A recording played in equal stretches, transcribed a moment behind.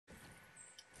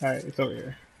Alright, it's over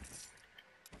here.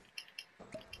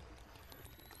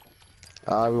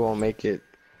 We won't make it.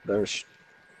 There's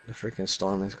the freaking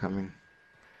storm is coming.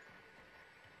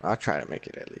 I'll try to make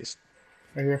it at least.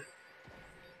 Right here.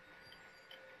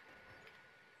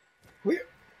 Where?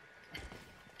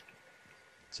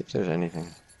 See if there's anything.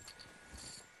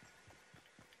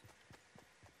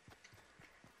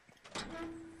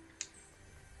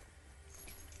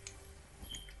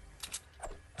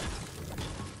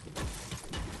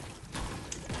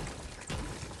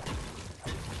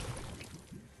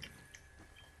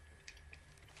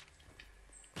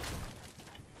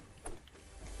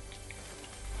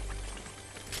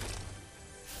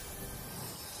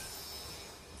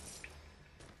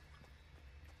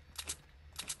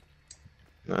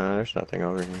 No, there's nothing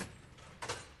over here.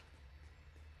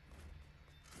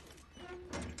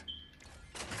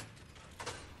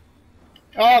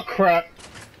 Oh crap!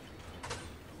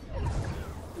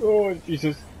 Oh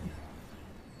Jesus!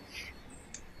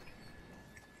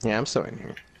 Yeah, I'm still in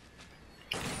here.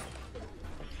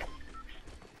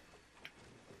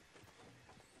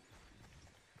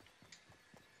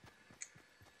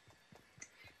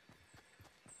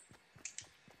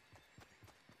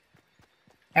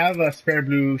 I have a spare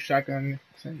blue shotgun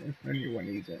if anyone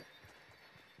needs it.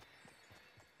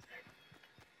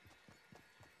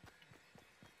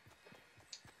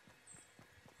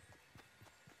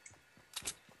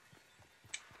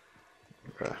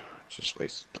 Bruh, just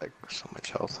waste like so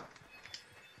much health.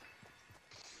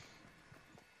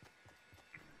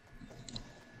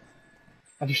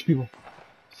 Oh, there's people.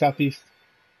 Southeast.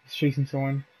 He's chasing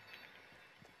someone.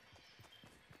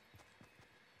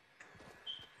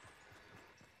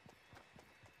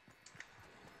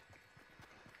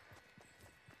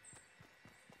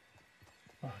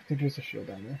 Oh, I think there's a shield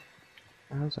down there.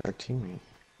 How's our teammate?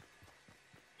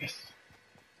 Yes.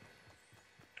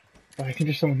 Oh, I think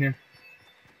there's someone here.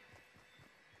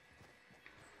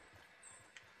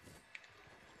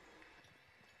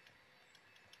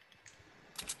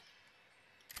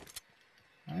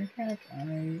 I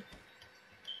can't.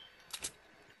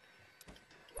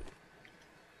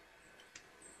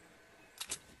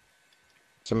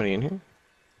 Somebody in here?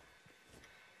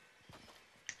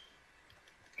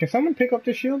 Can someone pick up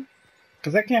the shield?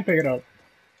 Because I can't pick it up.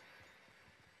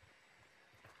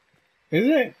 Is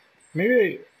it?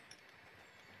 Maybe.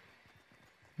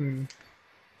 Can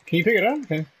you pick it up?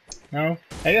 Okay. No?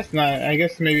 I guess not. I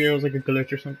guess maybe it was like a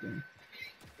glitch or something.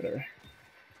 Whatever.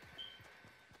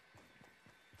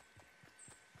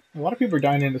 A lot of people are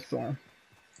dying in the storm.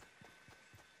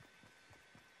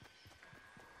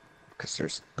 Because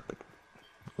there's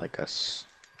like us.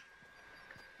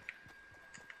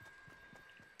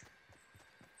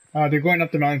 They're going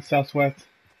up the mountain southwest.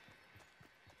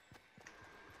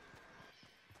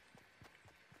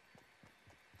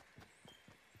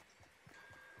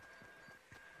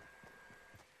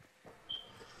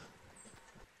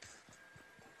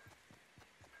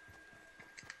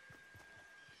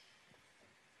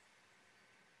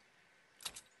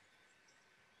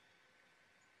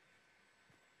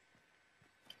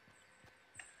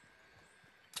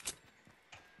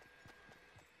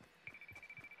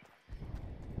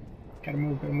 Gotta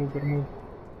move, gotta move, gotta move.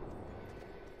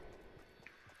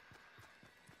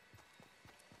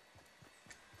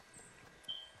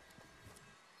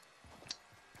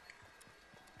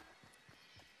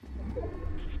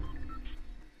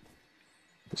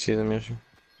 You see the mission?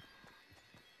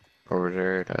 Over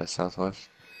there to southwest.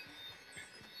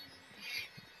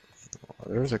 Oh,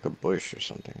 there's like a bush or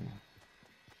something.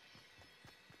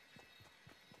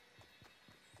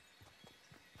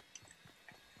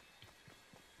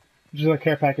 Just a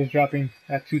care package dropping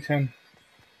at 210.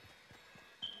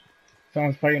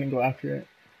 Someone's probably gonna go after it.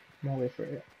 I'm gonna wait for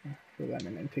it. For them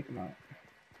and then take them out.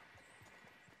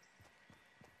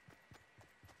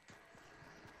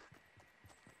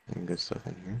 Any good stuff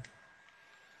in here?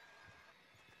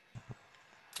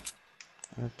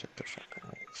 I'll check the shotgun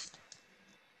at least.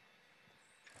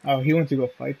 Oh, he went to go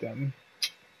fight them.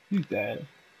 He's dead.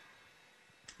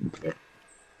 Yep.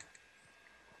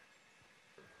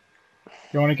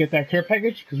 You want to get that care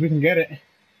package? Because we can get it.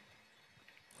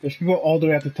 There's people all the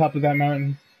way at the top of that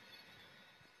mountain.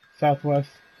 Southwest.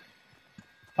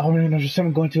 Oh no, there's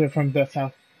someone going to it from the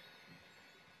south.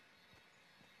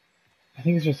 I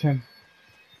think it's just him.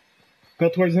 Go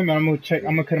towards him and I'm gonna check.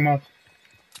 I'm gonna cut him off.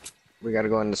 We gotta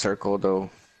go in the circle though.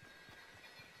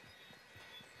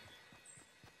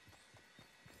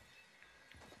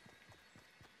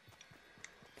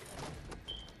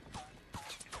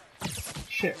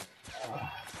 Shit.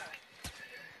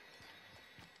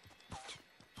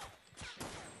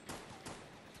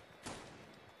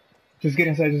 Just get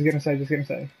inside, just get inside, just get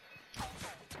inside.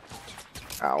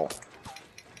 Ow.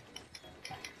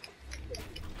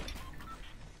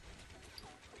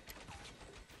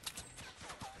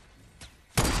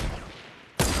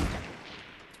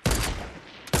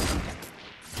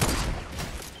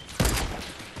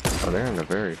 Oh, they're in the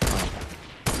very top.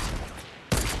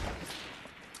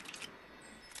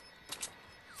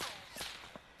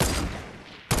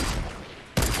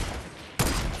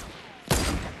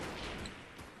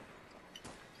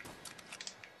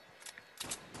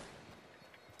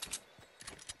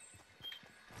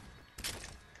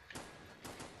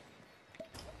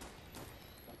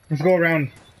 Let's go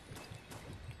around.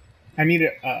 I need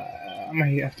it. I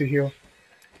might have to heal.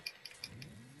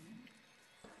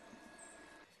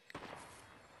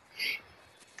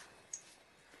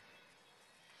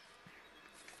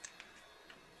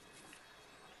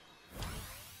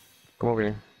 Come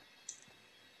over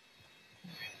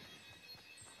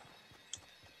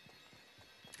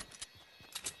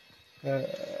here.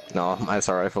 No, my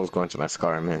SR rifle is going to my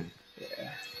scar, man. Yeah.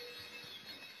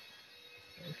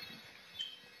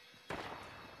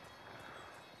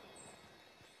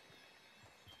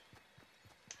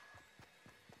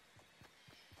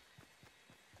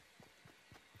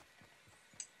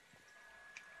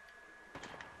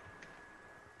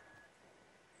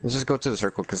 Let's just go to the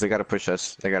circle because they gotta push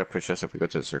us. They gotta push us if we go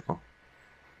to the circle.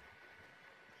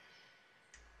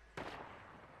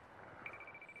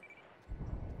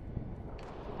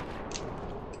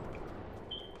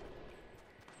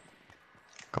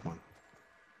 Come on.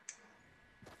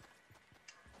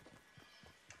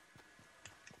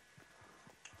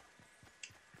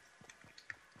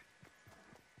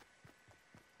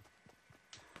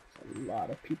 A lot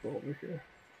of people over here.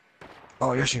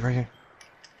 Oh, Yoshi, right here.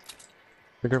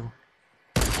 Be careful.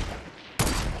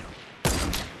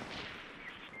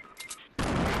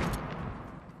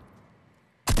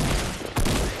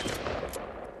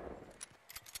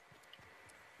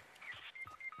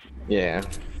 Yeah.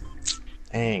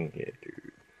 Dang it,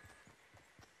 dude.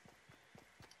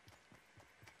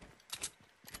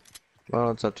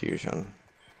 Well, it's up to you, Sean.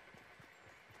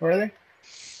 Where are they?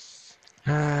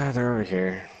 Ah, they're over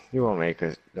here. You won't make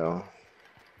it, though.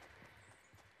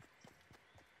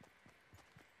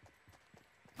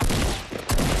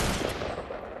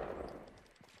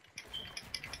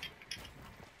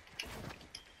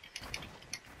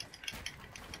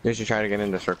 You should try to get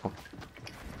in the circle.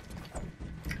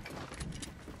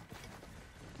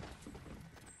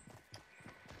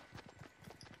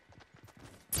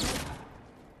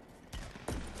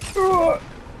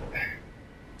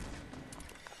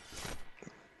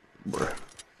 Bruh.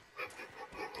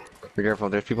 Be careful,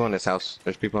 there's people in this house.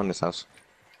 There's people in this house.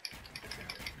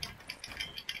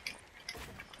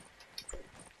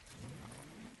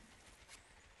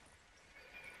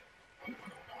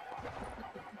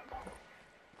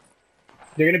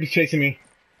 They're gonna be chasing me.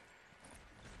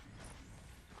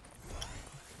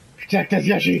 Protect us,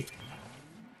 Yoshi!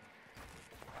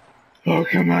 Oh,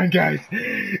 come on, guys.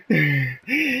 That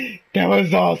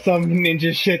was all some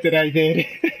ninja shit that I did.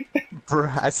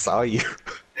 Bruh, I saw you.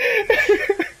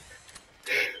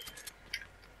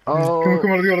 Come on,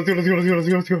 come on, let's go, let's go, let's go, let's go, let's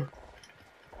go, let's go.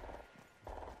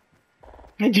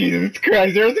 Jesus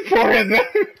Christ, there's four of them.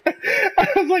 I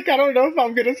was like, I don't know if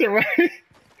I'm gonna survive.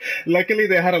 Luckily,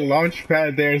 they had a launch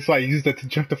pad there, so I used it to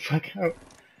jump the fuck out.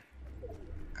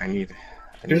 I need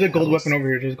There's a gold heals. weapon over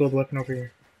here. There's a gold weapon over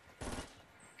here.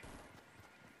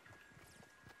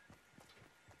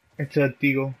 It's a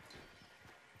deagle.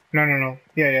 No, no, no.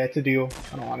 Yeah, it's a deagle.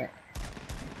 I don't want it.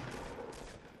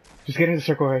 Just get in the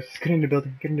circle, guys. Just get in the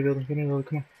building. Get in the building. Get in the building.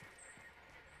 Come on.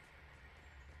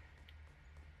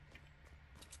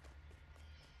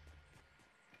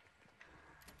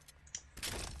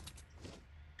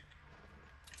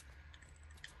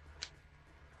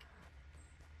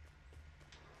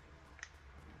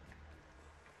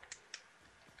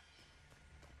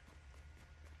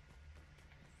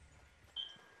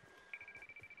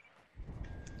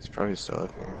 It's probably still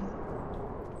up here.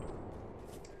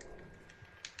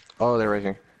 Oh, they're right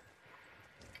here.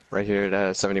 Right here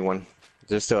at 71.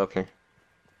 They're still up here.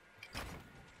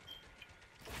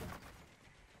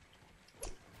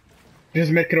 There's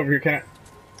a medkit over here. Can I?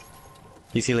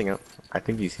 He's healing up. I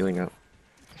think he's healing up.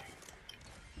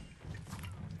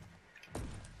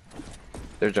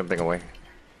 They're jumping away.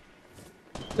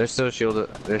 They're still shielded.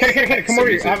 Can I? Come over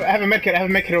here. I have a medkit. I have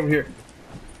a medkit over here.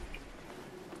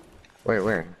 Wait,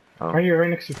 where? Oh. Right here, right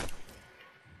next to you.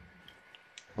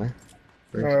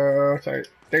 Where? Sorry.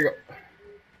 There you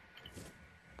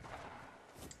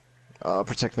go.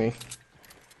 Protect me.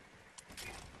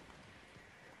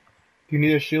 You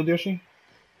need a shield, Yoshi?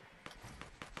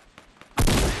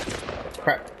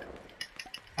 Crap.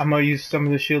 I'm gonna use some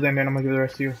of the shield and then I'm gonna give the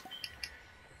rest to you.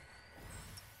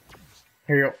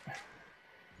 Here you go.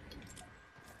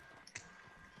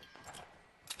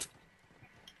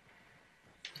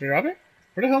 Did you drop it?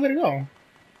 Where the hell did it go?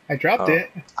 I dropped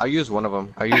it. I'll use one of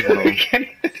them. I'll use one of them.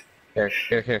 Here,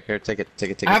 take it.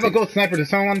 I have a gold sniper. Does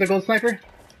someone want the gold sniper?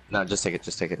 No, just take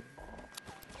it.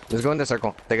 Let's go in the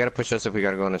circle. They gotta push us if we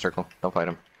gotta go in the circle. Don't fight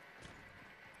them.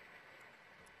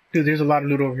 Dude, there's a lot of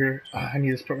loot over here. Oh, I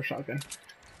need this purple shotgun.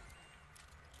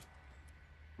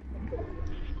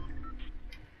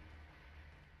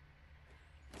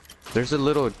 There's a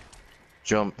little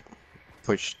jump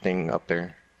push thing up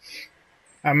there.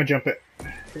 I'm gonna jump it.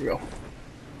 Here we go.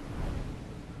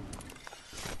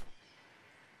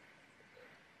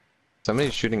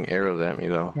 Somebody's shooting arrows at me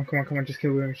though. Come on, just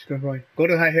kill him. Just go away. Go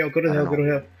to the high hill. Go to the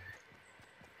hill.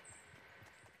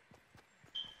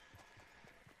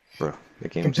 Bro, the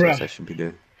game says I should be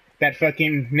dead. That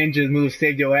fucking ninja move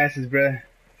saved your asses, bruh.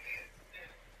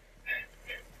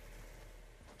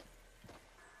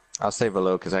 I'll stay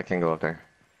below because I can't go up there.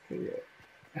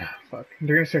 Ah, fuck.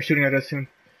 They're gonna start shooting at us soon.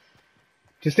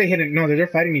 Just stay hidden. No, they're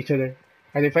fighting each other.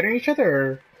 Are they fighting each other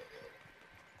or?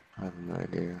 I have no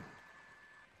idea.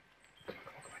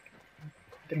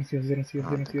 They don't see us. They don't see us.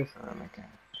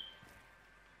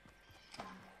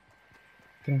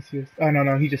 Oh,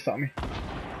 no, he just saw me.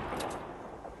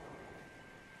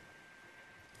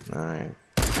 Alright.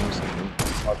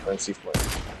 I'll try and see for it.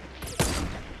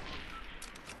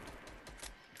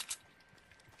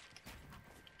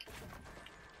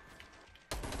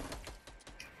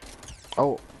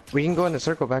 Oh, we can go in the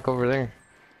circle back over there.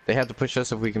 They have to push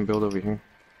us if we can build over here.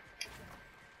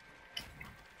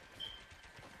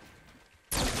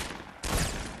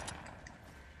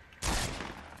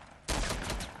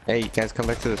 Hey, you guys come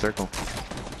back to the circle.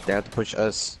 They have to push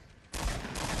us.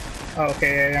 Oh,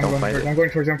 okay, yeah, I'm going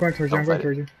towards you.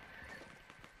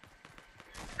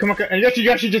 Come on,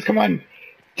 Yoshi, just come on!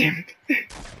 Damn it.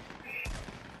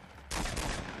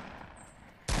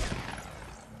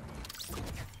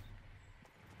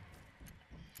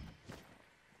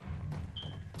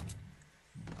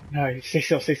 No, stay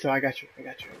still, I got you.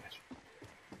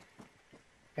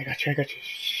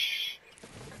 Shh.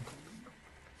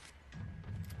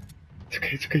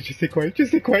 It's okay, just stay quiet,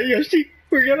 Yoshi.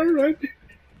 We're gonna run.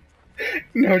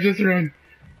 No, just run.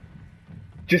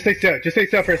 Just stay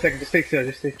still for a second, just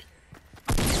stay.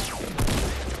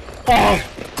 Oh!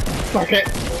 Fuck it!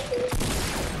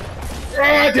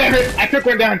 Oh, damn it! I took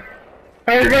one down!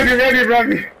 Hey, run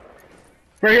me!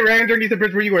 Right here, right underneath the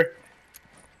bridge where you were.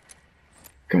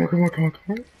 Come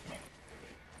on.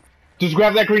 Just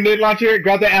grab that grenade launcher,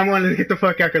 grab the ammo, and let's get the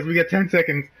fuck out, because we got 10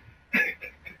 seconds.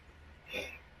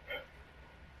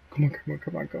 Come on.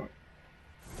 Go.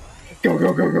 Oh,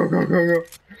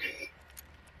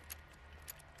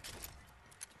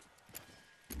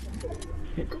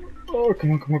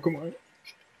 come on.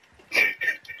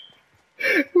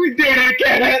 We did it,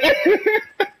 get it!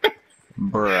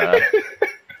 Bruh.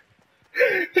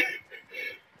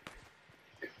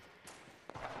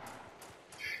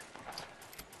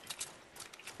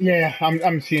 Yeah,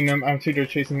 I'm seeing them. I'm seeing they're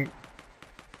chasing.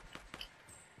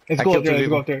 Let's go up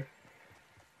there.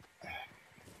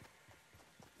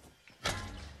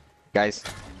 Guys.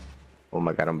 Oh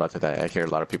my god, I'm about to die. I hear a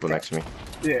lot of people next to me.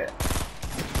 Yeah.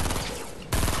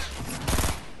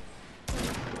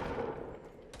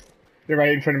 They're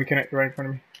right in front of me, Kenneth. They're right in front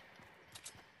of me.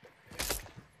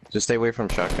 Just stay away from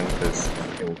shotguns, because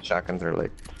shotguns are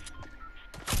like...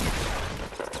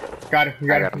 Got him. You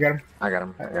got him. I got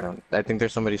him. I think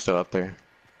there's somebody still up there.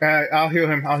 I'll heal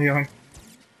him. Oh,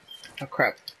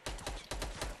 crap.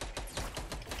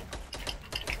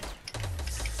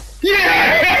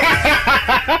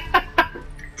 Yeah!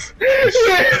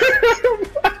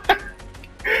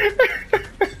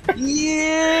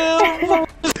 Yeah!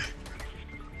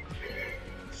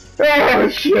 Oh,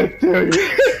 shit, dude.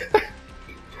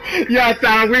 Y'all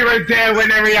thought we were dead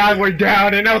whenever y'all were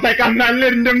down, and I was like, I'm not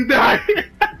letting them die.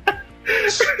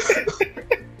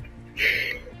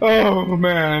 Oh,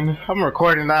 man. I'm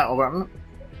recording that one.